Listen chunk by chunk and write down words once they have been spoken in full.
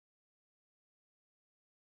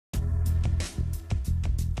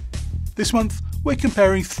This month we're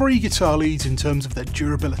comparing 3 guitar leads in terms of their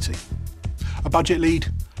durability. A budget lead,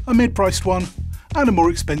 a mid-priced one and a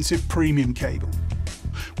more expensive premium cable.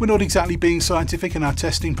 We're not exactly being scientific in our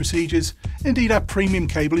testing procedures, indeed our premium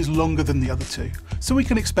cable is longer than the other two, so we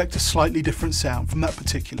can expect a slightly different sound from that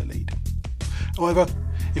particular lead. However,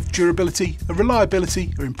 if durability and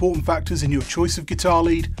reliability are important factors in your choice of guitar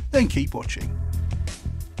lead, then keep watching.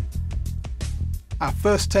 Our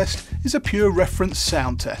first test is a pure reference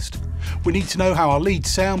sound test. We need to know how our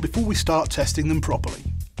leads sound before we start testing them properly.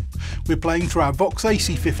 We're playing through our Vox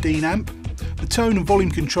AC15 amp. The tone and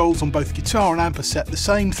volume controls on both guitar and amp are set the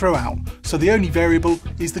same throughout, so the only variable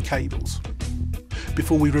is the cables.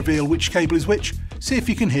 Before we reveal which cable is which, see if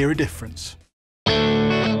you can hear a difference.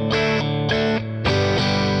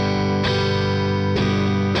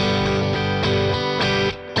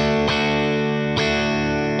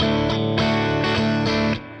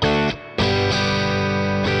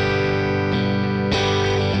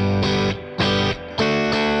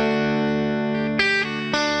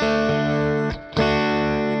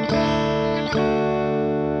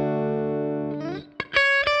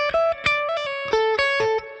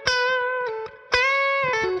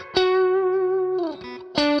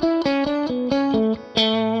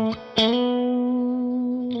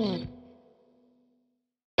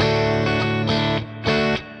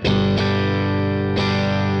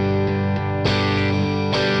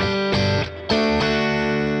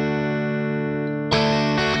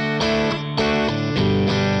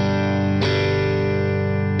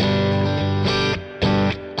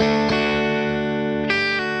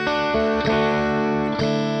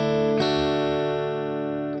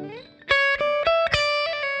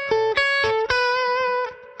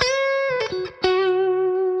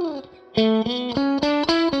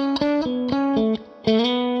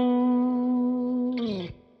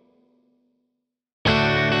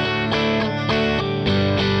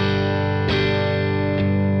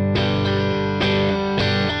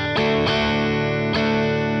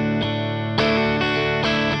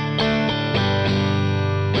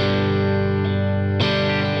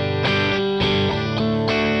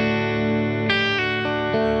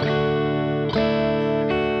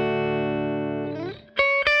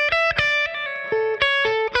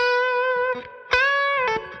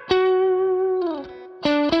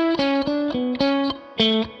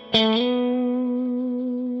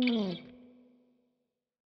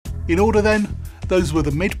 In order then, those were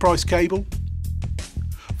the mid-price cable,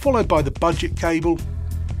 followed by the budget cable,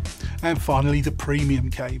 and finally the premium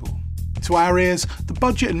cable. To our ears, the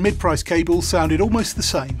budget and mid-price cables sounded almost the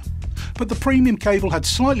same, but the premium cable had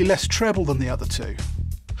slightly less treble than the other two.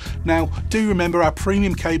 Now, do remember our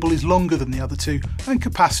premium cable is longer than the other two, and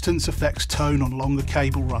capacitance affects tone on longer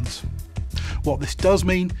cable runs. What this does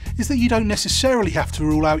mean is that you don't necessarily have to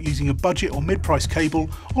rule out using a budget or mid-price cable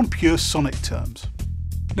on pure sonic terms.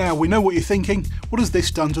 Now we know what you're thinking, what has this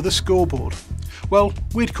done to the scoreboard? Well,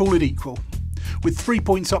 we'd call it equal. With 3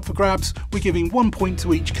 points up for grabs, we're giving 1 point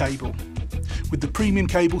to each cable. With the premium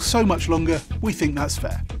cable so much longer, we think that's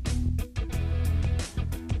fair.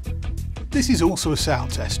 This is also a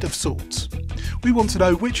sound test of sorts. We want to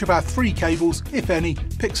know which of our 3 cables, if any,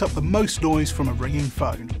 picks up the most noise from a ringing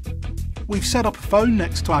phone. We've set up a phone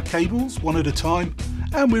next to our cables, one at a time,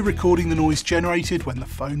 and we're recording the noise generated when the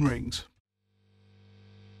phone rings.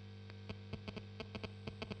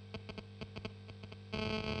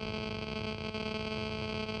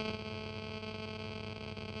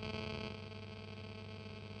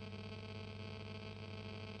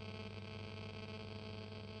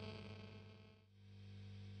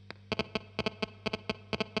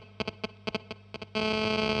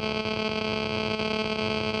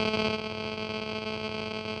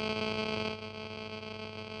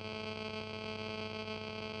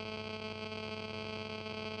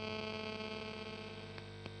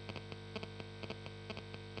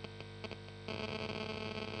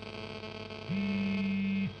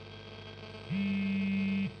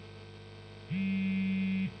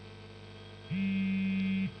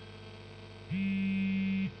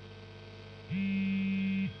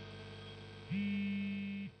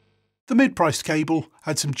 The mid-priced cable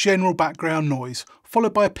had some general background noise,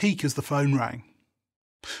 followed by a peak as the phone rang.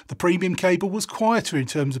 The premium cable was quieter in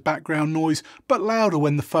terms of background noise, but louder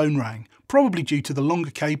when the phone rang, probably due to the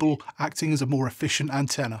longer cable acting as a more efficient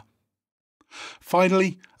antenna.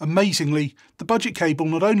 Finally, amazingly, the budget cable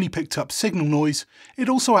not only picked up signal noise, it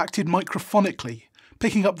also acted microphonically,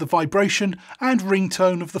 picking up the vibration and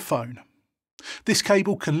ringtone of the phone. This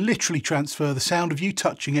cable can literally transfer the sound of you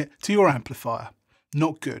touching it to your amplifier.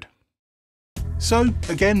 Not good. So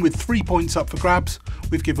again, with 3 points up for grabs,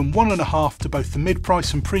 we've given 1.5 to both the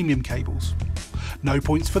mid-price and premium cables. No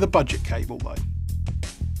points for the budget cable though.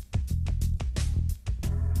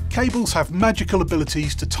 Cables have magical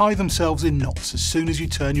abilities to tie themselves in knots as soon as you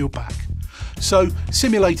turn your back. So,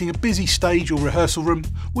 simulating a busy stage or rehearsal room,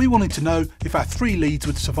 we wanted to know if our 3 leads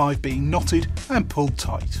would survive being knotted and pulled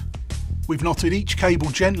tight. We've knotted each cable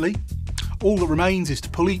gently. All that remains is to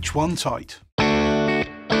pull each one tight.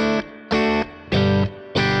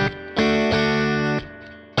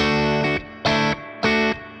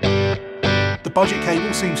 The budget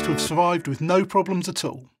cable seems to have survived with no problems at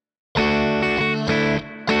all. The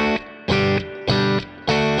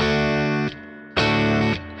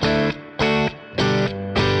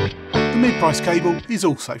mid-price cable is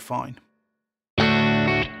also fine.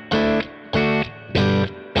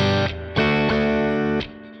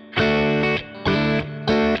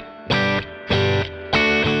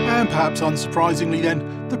 And perhaps unsurprisingly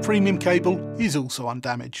then, the premium cable is also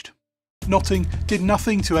undamaged. Knotting did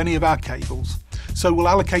nothing to any of our cables, so we'll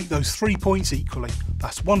allocate those 3 points equally.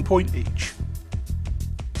 That's 1 point each.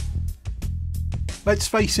 Let's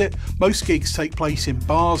face it, most gigs take place in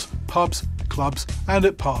bars, pubs, clubs and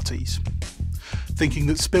at parties. Thinking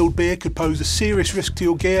that spilled beer could pose a serious risk to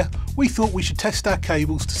your gear, we thought we should test our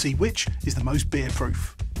cables to see which is the most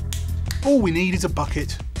beer-proof. All we need is a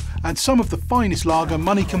bucket and some of the finest lager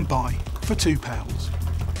money can buy for £2.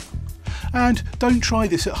 And don't try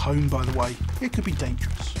this at home, by the way, it could be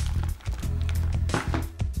dangerous.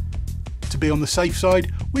 To be on the safe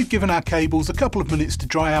side, we've given our cables a couple of minutes to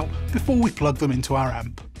dry out before we plug them into our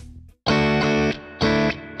amp.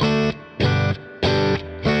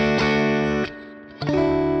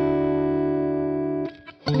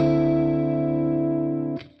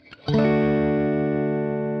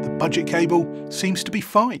 The budget cable seems to be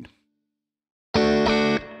fine.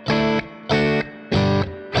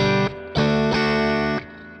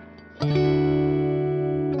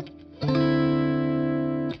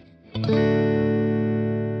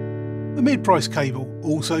 The mid-price cable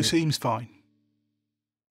also seems fine.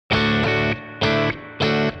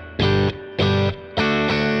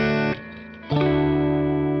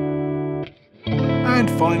 And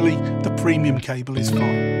finally, the premium cable is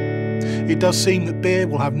fine. It does seem that beer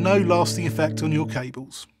will have no lasting effect on your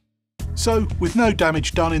cables. So, with no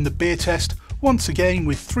damage done in the beer test, once again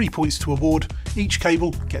with 3 points to award, each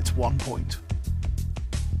cable gets 1 point.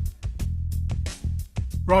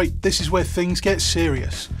 Right, this is where things get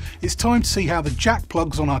serious. It's time to see how the jack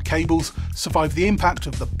plugs on our cables survive the impact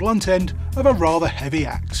of the blunt end of a rather heavy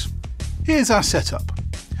axe. Here's our setup.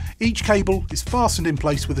 Each cable is fastened in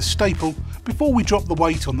place with a staple before we drop the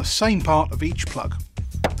weight on the same part of each plug.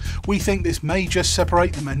 We think this may just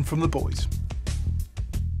separate the men from the boys.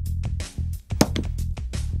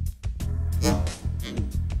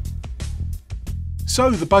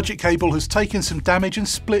 So the budget cable has taken some damage and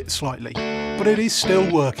split slightly, but it is still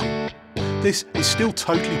working. This is still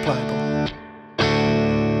totally playable.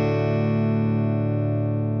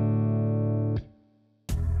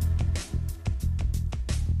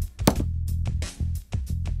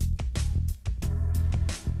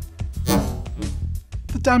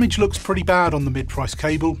 The damage looks pretty bad on the mid-price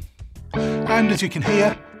cable, and as you can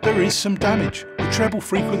hear, there is some damage. The treble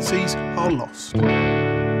frequencies are lost.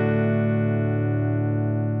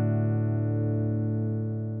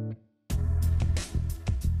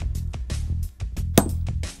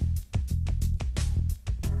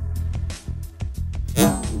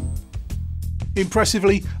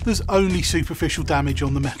 Impressively, there's only superficial damage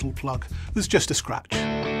on the metal plug. There's just a scratch.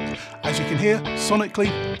 As you can hear,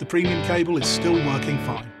 sonically, the premium cable is still working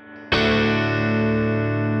fine.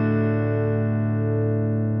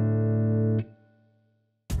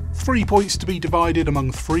 Three points to be divided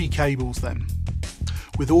among 3 cables then.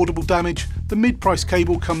 With audible damage, the mid-price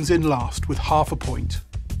cable comes in last with half a point.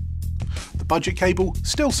 The budget cable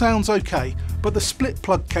still sounds okay, but the split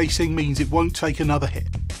plug casing means it won't take another hit,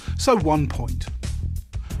 so 1 point.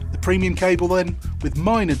 The premium cable then, with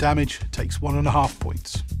minor damage, takes 1.5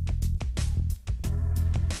 points.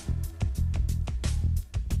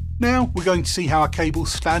 Now we're going to see how our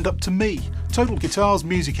cables stand up to me, Total Guitar's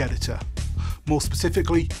music editor. More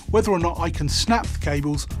specifically, whether or not I can snap the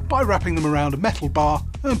cables by wrapping them around a metal bar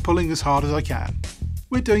and pulling as hard as I can.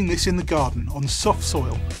 We're doing this in the garden on soft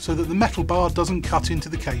soil so that the metal bar doesn't cut into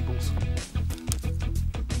the cables.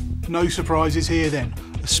 No surprises here then.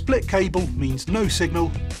 A split cable means no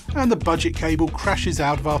signal and the budget cable crashes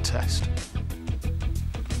out of our test.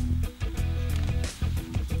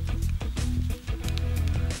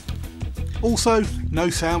 Also, no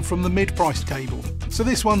sound from the mid-priced cable, so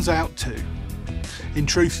this one's out too. In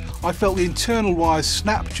truth, I felt the internal wires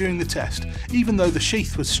snap during the test, even though the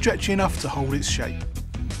sheath was stretchy enough to hold its shape.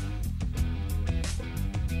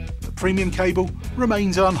 The premium cable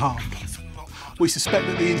remains unharmed. We suspect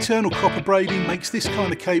that the internal copper braiding makes this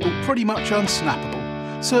kind of cable pretty much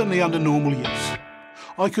unsnappable, certainly under normal use.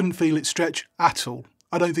 I couldn't feel it stretch at all.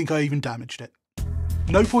 I don't think I even damaged it.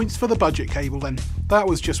 No points for the budget cable then, that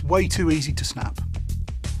was just way too easy to snap.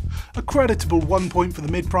 A creditable 1 point for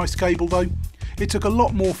the mid-price cable though, it took a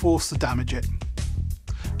lot more force to damage it.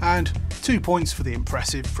 And 2 points for the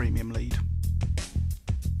impressive premium lead.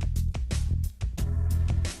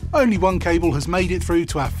 Only one cable has made it through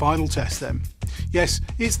to our final test then. Yes,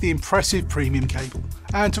 it's the impressive premium cable,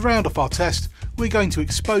 and to round off our test, we're going to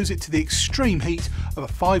expose it to the extreme heat of a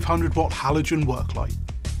 500 watt halogen work light.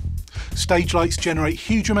 Stage lights generate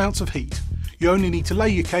huge amounts of heat. You only need to lay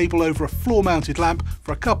your cable over a floor mounted lamp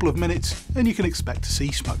for a couple of minutes and you can expect to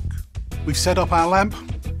see smoke. We've set up our lamp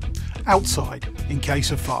outside in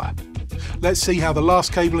case of fire. Let's see how the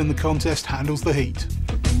last cable in the contest handles the heat.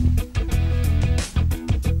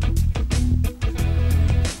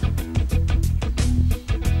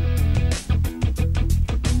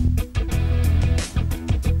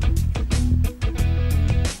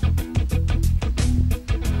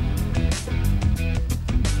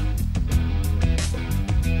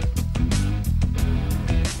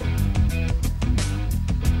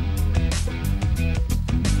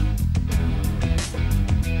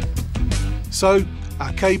 So,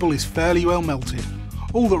 our cable is fairly well melted.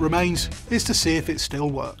 All that remains is to see if it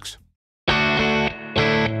still works.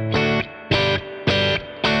 And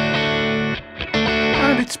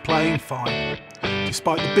it's playing fine.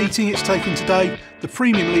 Despite the beating it's taken today, the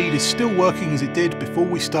premium lead is still working as it did before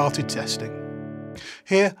we started testing.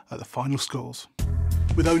 Here are the final scores.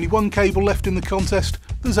 With only one cable left in the contest,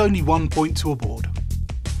 there's only 1 point to award.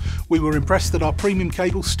 We were impressed that our premium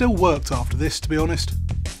cable still worked after this, to be honest.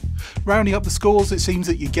 Rounding up the scores, it seems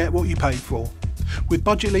that you get what you pay for, with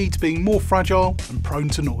budget leads being more fragile and prone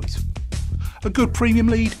to noise. A good premium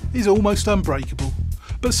lead is almost unbreakable,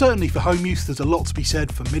 but certainly for home use there's a lot to be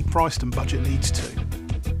said for mid-priced and budget leads too.